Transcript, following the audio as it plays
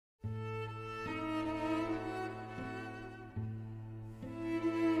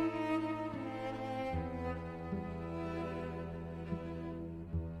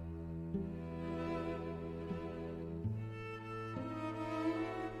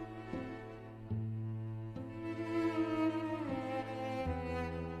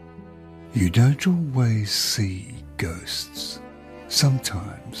You don't always see ghosts.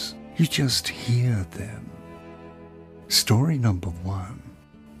 Sometimes you just hear them. Story number 1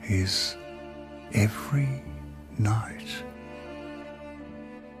 is Every Night.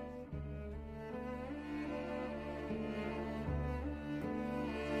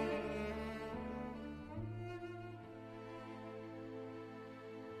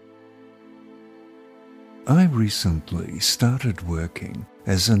 I recently started working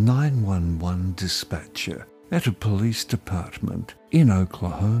as a 911 dispatcher at a police department in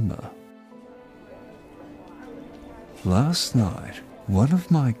Oklahoma. Last night, one of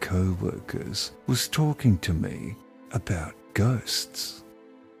my co-workers was talking to me about ghosts.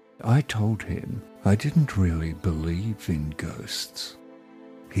 I told him I didn't really believe in ghosts.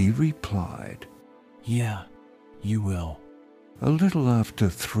 He replied, "Yeah, you will." A little after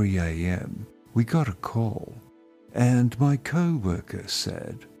 3 a.m., we got a call, and my co-worker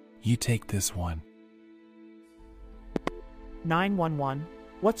said, "You take this one." 911,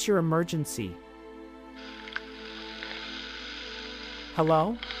 what's your emergency?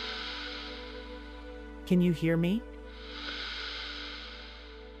 Hello? Can you hear me?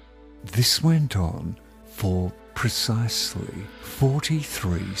 This went on for precisely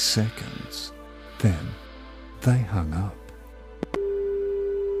 43 seconds. Then they hung up.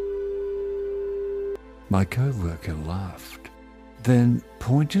 My co-worker laughed, then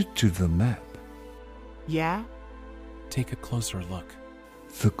pointed to the map. Yeah? Take a closer look.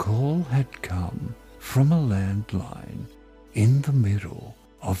 The call had come from a landline in the middle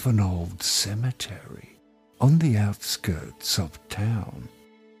of an old cemetery on the outskirts of town.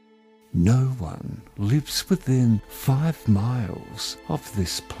 No one lives within 5 miles of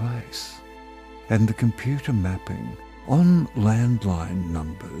this place, and the computer mapping on landline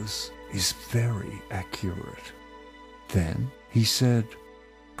numbers is very accurate. Then he said,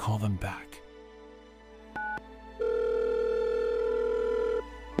 "Call them back."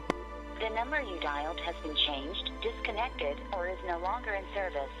 The number you dialed has been changed, disconnected, or is no longer in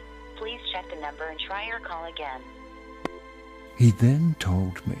service. Please check the number and try your call again. He then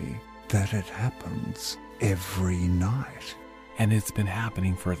told me that it happens every night. And it's been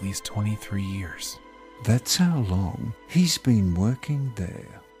happening for at least 23 years. That's how long he's been working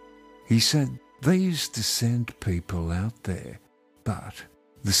there. He said they used to send people out there, but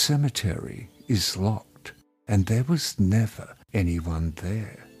the cemetery is locked and there was never anyone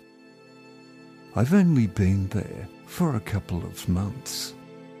there. I've only been there for a couple of months,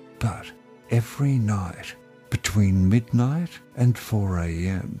 but every night between midnight and 4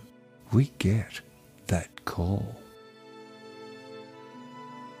 a.m. we get that call.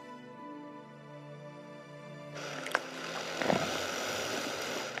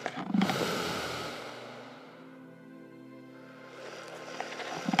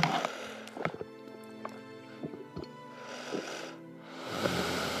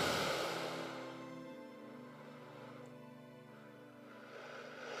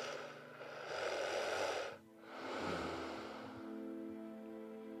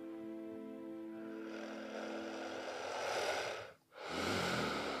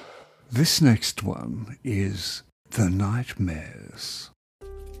 This next one is The Nightmares.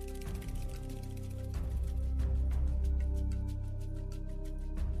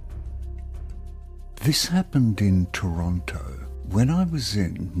 This happened in Toronto when I was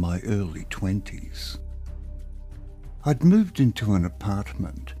in my early 20s. I'd moved into an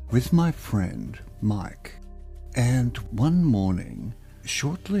apartment with my friend Mike, and one morning,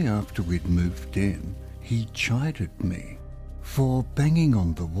 shortly after we'd moved in, he chided me for banging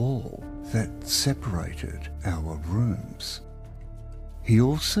on the wall that separated our rooms. He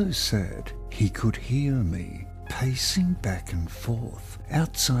also said he could hear me pacing back and forth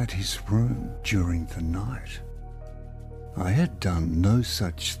outside his room during the night. I had done no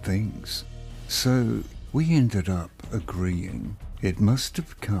such things, so we ended up agreeing it must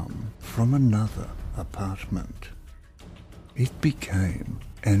have come from another apartment. It became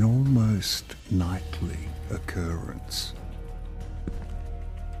an almost nightly occurrence.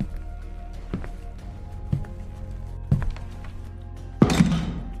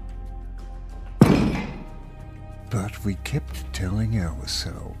 But we kept telling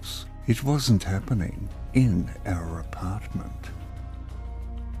ourselves it wasn't happening in our apartment.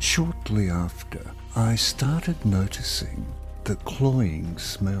 Shortly after, I started noticing the cloying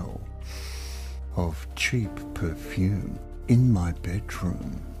smell of cheap perfume in my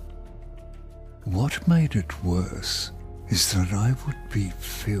bedroom. What made it worse is that I would be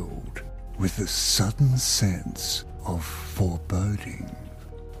filled with a sudden sense of foreboding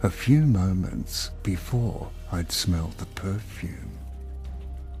a few moments before I'd smell the perfume.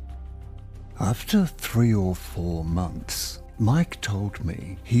 After 3 or 4 months, Mike told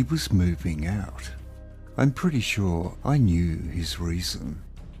me he was moving out. I'm pretty sure I knew his reason,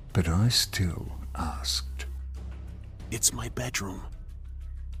 but I still asked. It's my bedroom.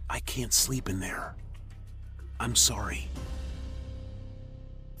 I can't sleep in there. I'm sorry.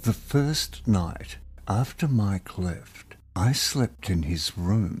 The first night after Mike left, I slept in his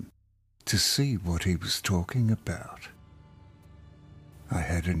room to see what he was talking about. I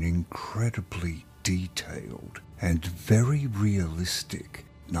had an incredibly detailed and very realistic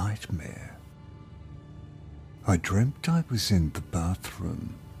nightmare. I dreamt I was in the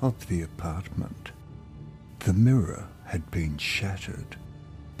bathroom of the apartment. The mirror had been shattered,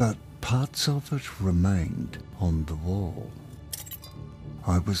 but parts of it remained on the wall.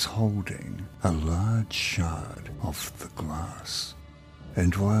 I was holding a large shard of the glass,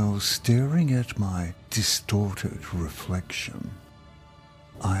 and while staring at my distorted reflection,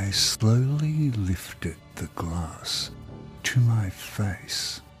 I slowly lifted the glass to my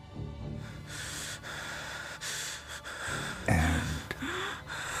face and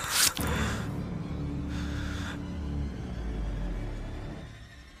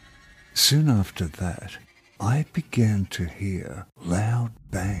soon after that, I began to hear loud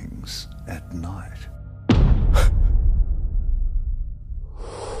bangs at night.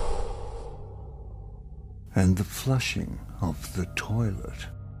 And the flushing of the toilet.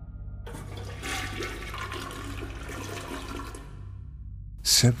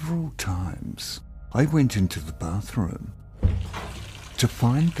 Several times I went into the bathroom to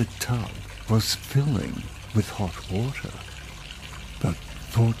find the tub was filling with hot water, but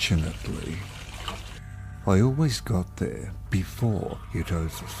fortunately I always got there before it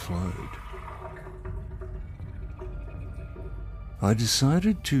overflowed. I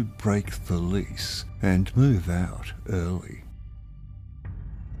decided to break the lease and move out early.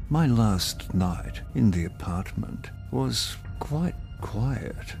 My last night in the apartment was quite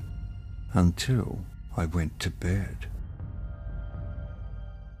quiet until I went to bed.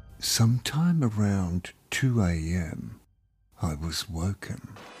 Sometime around 2 a.m., I was woken.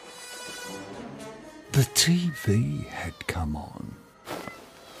 The TV had come on.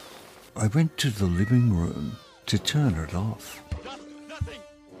 I went to the living room to turn it off.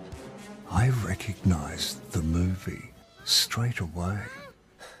 I recognized the movie straight away.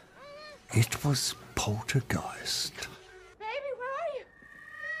 It was Poltergeist. Baby, where are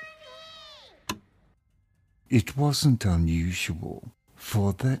you? It wasn't unusual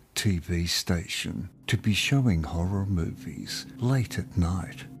for that TV station to be showing horror movies late at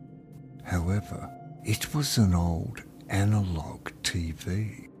night. However, it was an old analog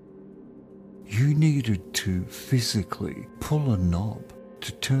TV. You needed to physically pull a knob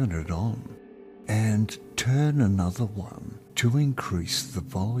to turn it on and turn another one to increase the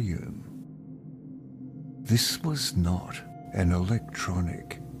volume. This was not an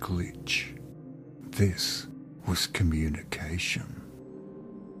electronic glitch. This was communication.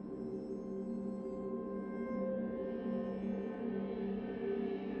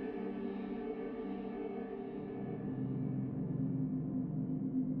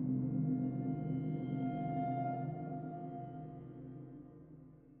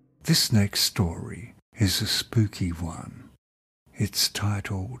 This next story is a spooky one. It's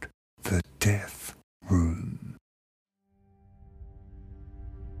titled The Death Room.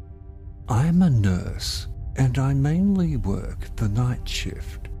 I'm a nurse and I mainly work the night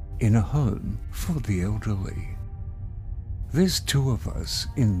shift in a home for the elderly. There's 2 of us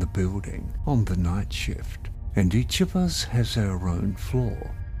in the building on the night shift, and each of us has our own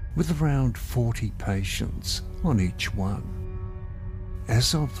floor with around 40 patients on each one.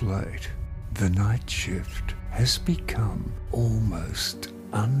 As of late, the night shift has become almost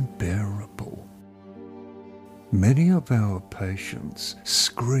unbearable. Many of our patients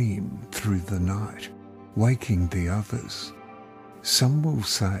scream through the night, waking the others. Some will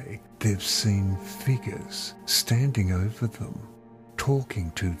say they've seen figures standing over them,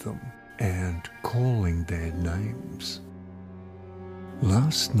 talking to them and calling their names.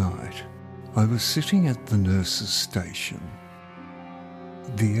 Last night, I was sitting at the nurse's station.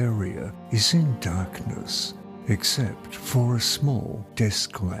 The area is in darkness except for a small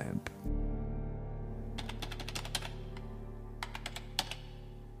desk lamp.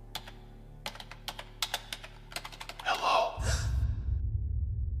 Hello?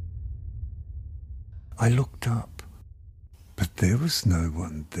 I looked up, but there was no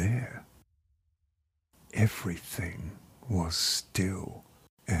one there. Everything was still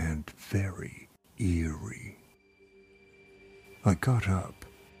and very eerie. I got up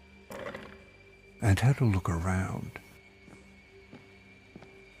and had a look around.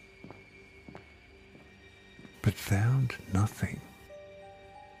 but found nothing.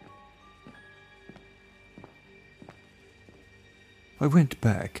 I went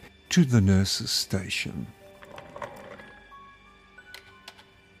back to the nurse's station.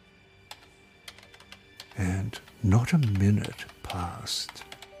 And not a minute passed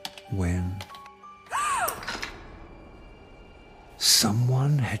when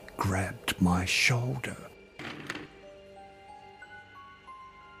someone had grabbed my shoulder.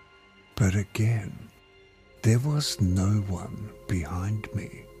 But again, there was no one behind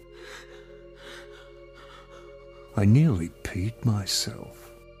me. I nearly peed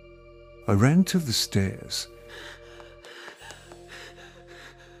myself. I ran to the stairs.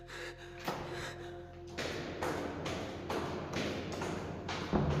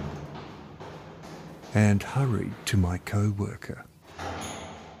 And hurried to my co-worker.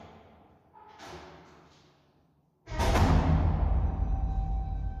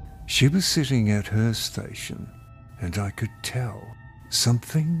 She was sitting at her station, and I could tell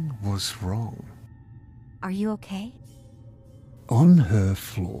something was wrong. Are you okay? On her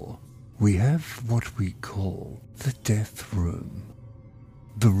floor, we have what we call the death room.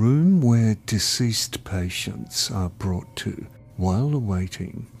 The room where deceased patients are brought to while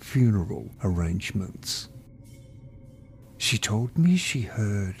awaiting funeral arrangements. She told me she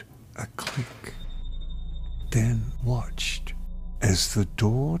heard a click, then watched as the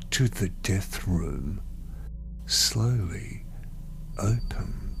door to the death room slowly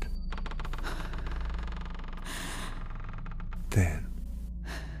opened. Then,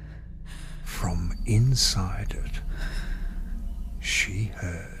 from inside it, she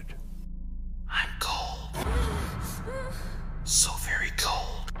heard, I'm cold. So very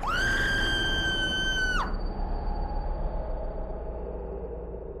cold.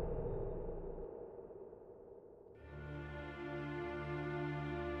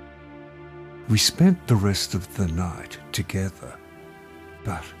 We spent the rest of the night together,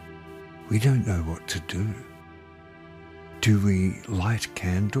 but we don't know what to do. Do we light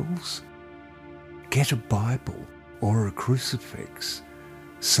candles? Get a Bible or a crucifix?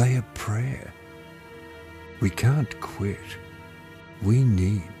 Say a prayer? We can't quit. We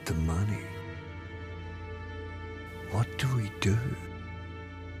need the money. What do we do?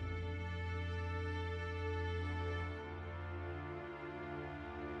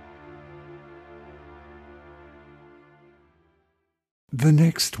 The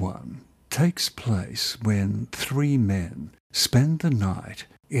next one takes place when 3 men spend the night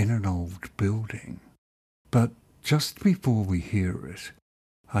in an old building. But just before we hear it,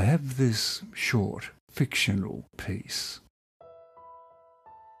 I have this short fictional piece.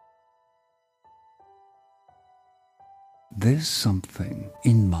 There's something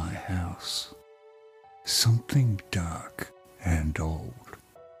in my house, something dark and old.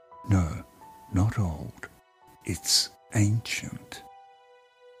 No, not old, it's ancient.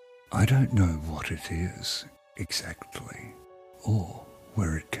 I don't know what it is exactly, or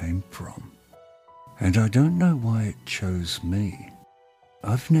where it came from. And I don't know why it chose me.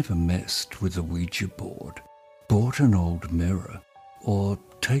 I've never messed with a Ouija board, bought an old mirror, or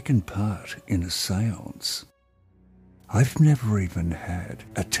taken part in a seance. I've never even had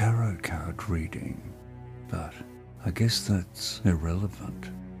a tarot card reading, but I guess that's irrelevant.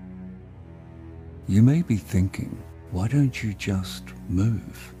 You may be thinking, why don't you just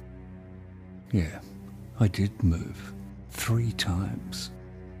move? Yeah, I did move 3 times.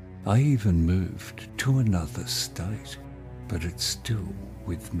 I even moved to another state, but it's still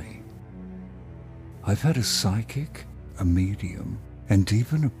with me. I've had a psychic, a medium, and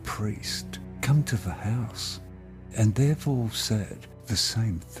even a priest come to the house, and they've all said the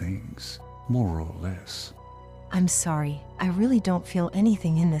same things, more or less. I'm sorry. I really don't feel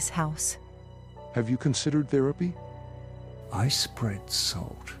anything in this house. Have you considered therapy? I spread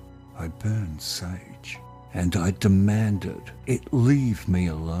salt, I burned sage, and I demanded it leave me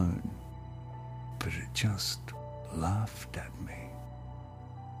alone. But it just laughed at me.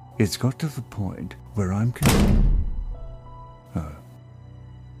 It's got to the point where I'm Oh,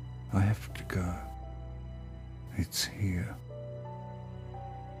 I have to go. It's here.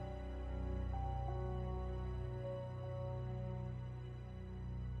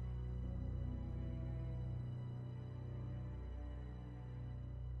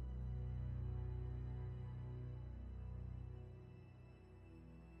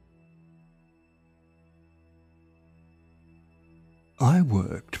 I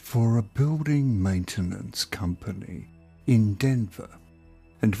worked for a building maintenance company in Denver,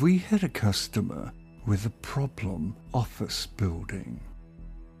 and we had a customer with a problem office building.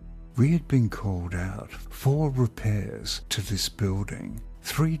 We had been called out for repairs to this building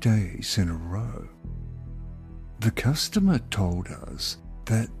 3 days in a row. The customer told us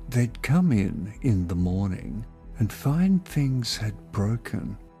that they'd come in the morning and find things had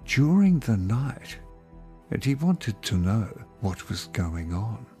broken during the night, and he wanted to know what was going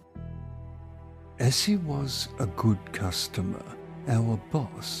on. As he was a good customer, our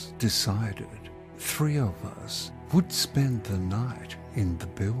boss decided 3 of us would spend the night in the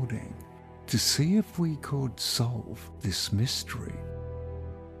building to see if we could solve this mystery.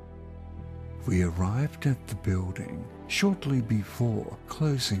 We arrived at the building shortly before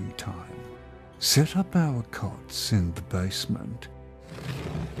closing time, set up our cots in the basement,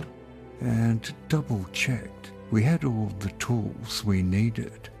 and double-checked we had all the tools we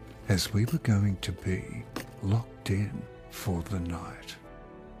needed, as we were going to be locked in for the night.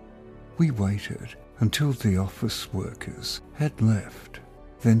 We waited until the office workers had left,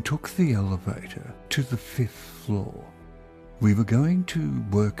 then took the elevator to the 5th floor. We were going to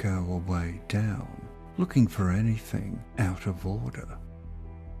work our way down, looking for anything out of order.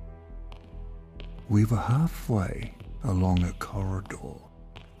 We were halfway along a corridor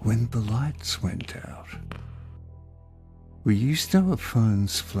when the lights went out. We used our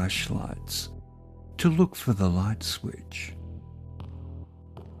phone's flashlights to look for the light switch.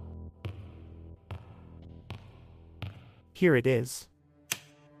 Here it is.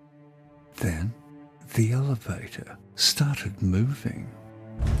 Then the elevator started moving.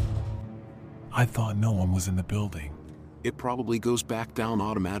 I thought no one was in the building. It probably goes back down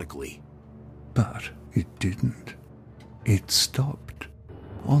automatically. But it didn't. It stopped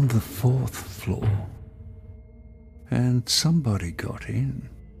on the 4th floor. And somebody got in.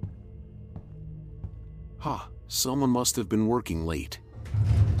 Ha, someone must have been working late.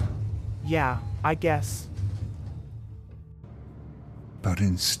 Yeah, I guess. But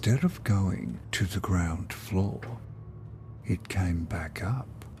instead of going to the ground floor, it came back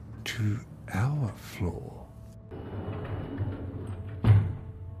up to our floor.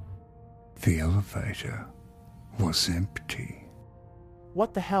 The elevator was empty.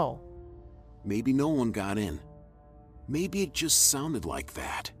 What the hell? Maybe no one got in. Maybe it just sounded like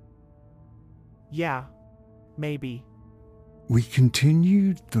that. Yeah, maybe. We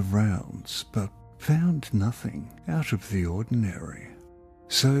continued the rounds, but found nothing out of the ordinary.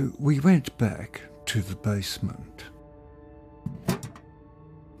 So we went back to the basement.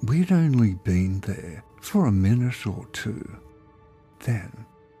 We'd only been there for a minute or two. Then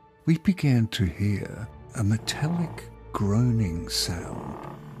we began to hear a metallic groaning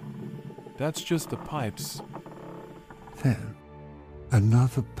sound. That's just the pipes. Then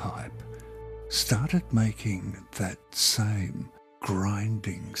another pipe started making that same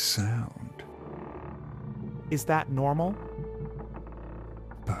grinding sound. Is that normal?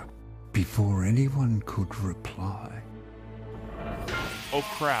 But before anyone could reply, Oh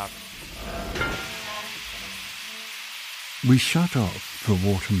crap. we shut off the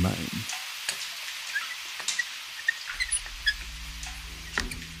water main.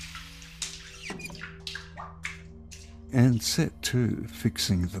 And set to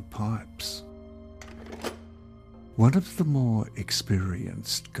fixing the pipes. One of the more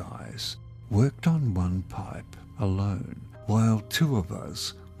experienced guys worked on one pipe alone, while 2 of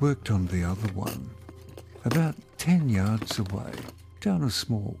us worked on the other one, about 10 yards away, down a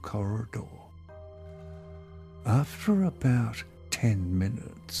small corridor. After about 10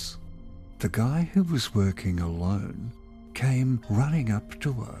 minutes, the guy who was working alone came running up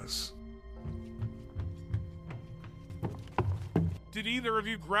to us. Did either of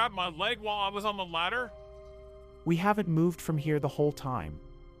you grab my leg while I was on the ladder? We haven't moved from here the whole time.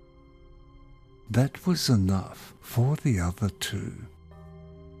 That was enough for the other 2.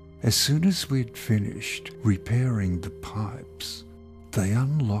 As soon as we'd finished repairing the pipes, they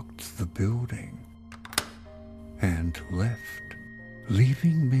unlocked the building and left,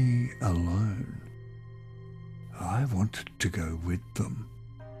 leaving me alone. I wanted to go with them,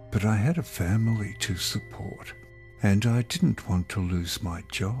 but I had a family to support, and I didn't want to lose my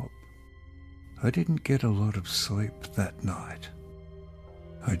job. I didn't get a lot of sleep that night.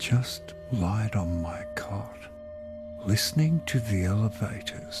 I just lied on my cot, listening to the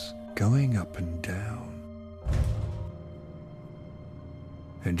elevators going up and down.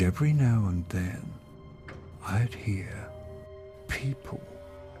 And every now and then, I'd hear people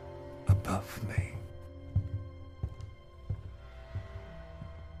above me.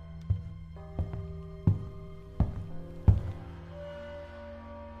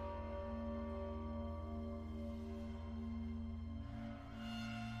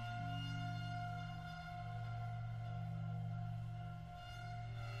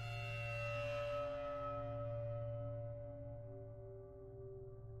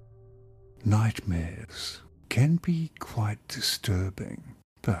 Nightmares can be quite disturbing,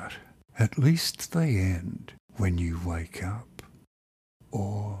 but at least they end when you wake up.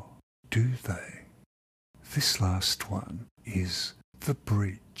 Or do they? This last one is The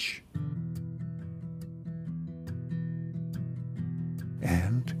Bridge.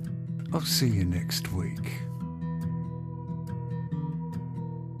 And I'll see you next week.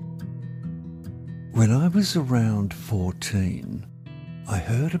 When I was around 14, I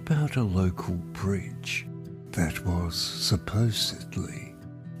heard about a local bridge that was supposedly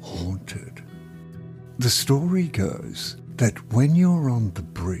haunted. The story goes that when you're on the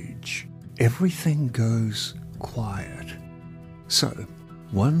bridge, everything goes quiet. So,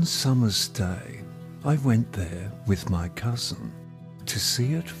 one summer's day, I went there with my cousin to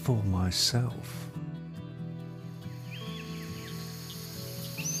see it for myself.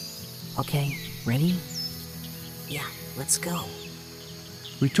 Okay, ready? Yeah, let's go.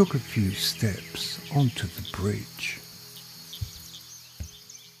 We took a few steps onto the bridge.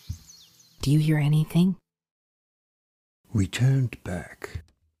 Do you hear anything? We turned back,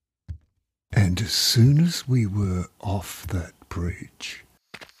 and as soon as we were off that bridge,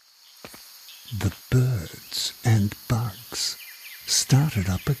 the birds and bugs started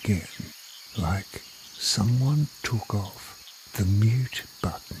up again, like someone took off the mute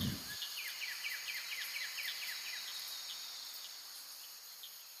button.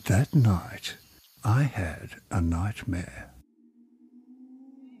 That night, I had a nightmare.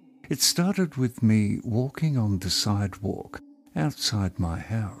 It started with me walking on the sidewalk outside my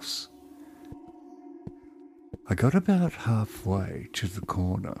house. I got about halfway to the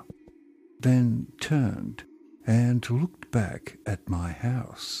corner, then turned and looked back at my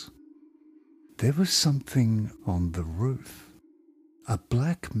house. There was something on the roof, a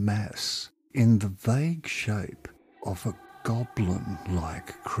black mass in the vague shape of a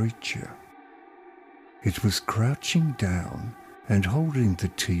goblin-like creature. It was crouching down and holding the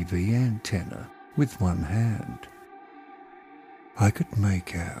TV antenna with one hand. I could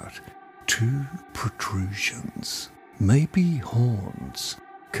make out two protrusions, maybe horns,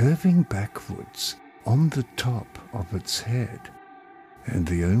 curving backwards on the top of its head, and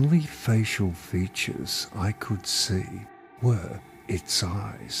the only facial features I could see were its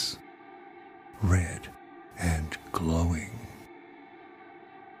eyes, red and glowing.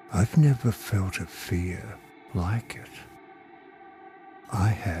 I've never felt a fear like it. I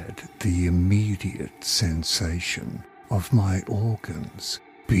had the immediate sensation of my organs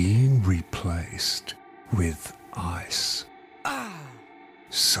being replaced with ice.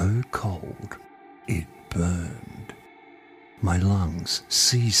 So cold it burned. My lungs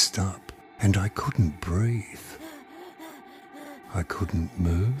seized up and I couldn't breathe. I couldn't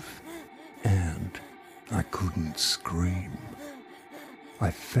move and I couldn't scream.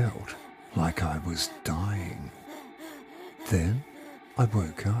 I felt like I was dying. Then I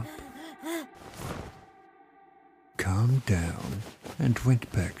woke up, calmed down, and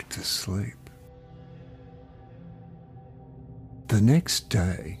went back to sleep. The next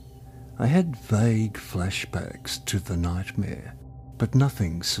day, I had vague flashbacks to the nightmare, but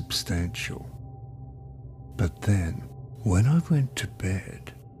nothing substantial. But then, when I went to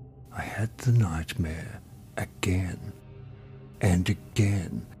bed, I had the nightmare again and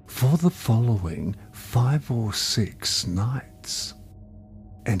again for the following 5 or 6 nights.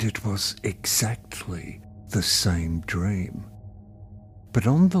 And it was exactly the same dream. But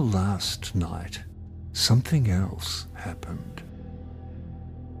on the last night, something else happened.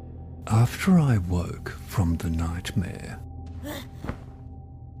 After I woke from the nightmare,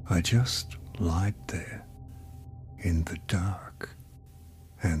 I just lied there in the dark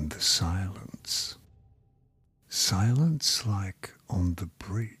and the silence. Silence like on the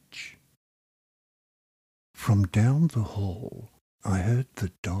bridge. From down the hall, I heard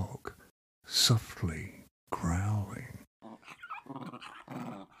the dog softly growling.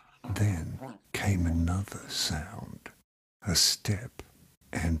 Then came another sound, a step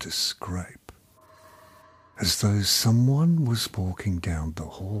and a scrape, as though someone was walking down the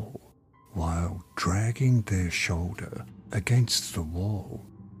hall while dragging their shoulder against the wall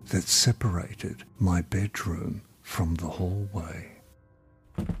that separated my bedroom from the hallway.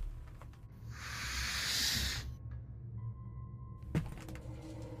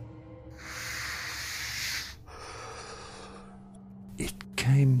 It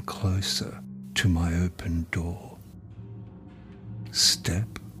came closer to my open door.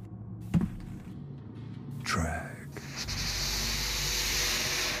 Step, drag.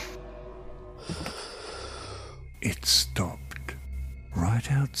 It stopped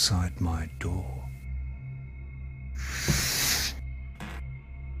right outside my door.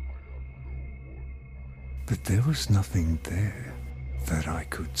 but there was nothing there that I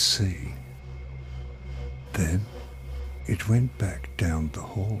could see. Then it went back down the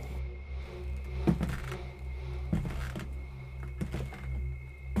hall.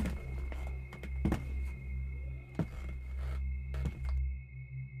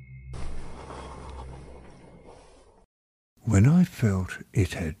 When I felt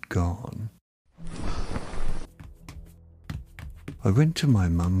it had gone, I went to my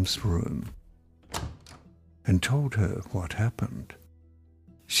mum's room and told her what happened.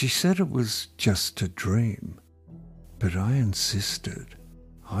 She said it was just a dream, but I insisted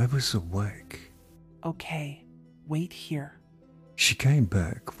I was awake. Okay, wait here. She came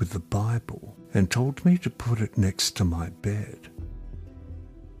back with the Bible and told me to put it next to my bed.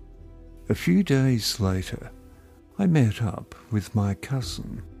 A few days later, I met up with my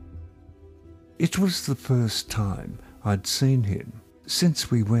cousin. It was the first time I'd seen him since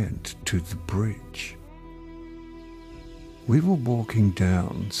we went to the bridge. We were walking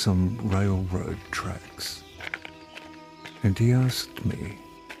down some railroad tracks, and he asked me,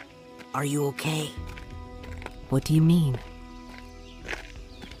 Are you okay? What do you mean?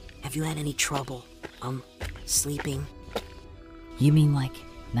 Have you had any trouble, sleeping? You mean like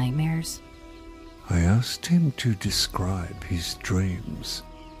nightmares? I asked him to describe his dreams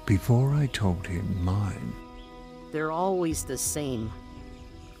before I told him mine. They're always the same.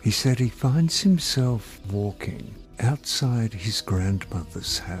 He said he finds himself walking outside his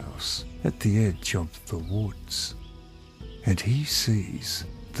grandmother's house at the edge of the woods, and he sees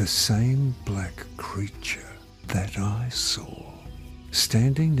the same black creature that I saw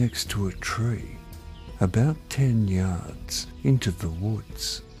standing next to a tree about 10 yards into the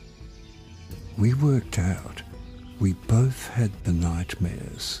woods. We worked out we both had the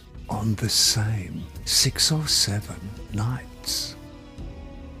nightmares on the same 6 or 7 nights.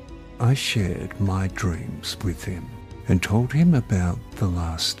 I shared my dreams with him and told him about the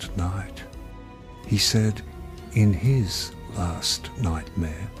last night. He said in his last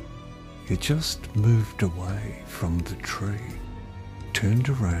nightmare, it just moved away from the tree, turned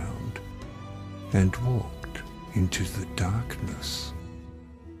around, and walked into the darkness.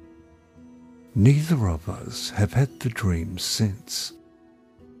 Neither of us have had the dream since,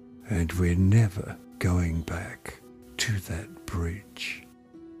 and we're never going back to that bridge.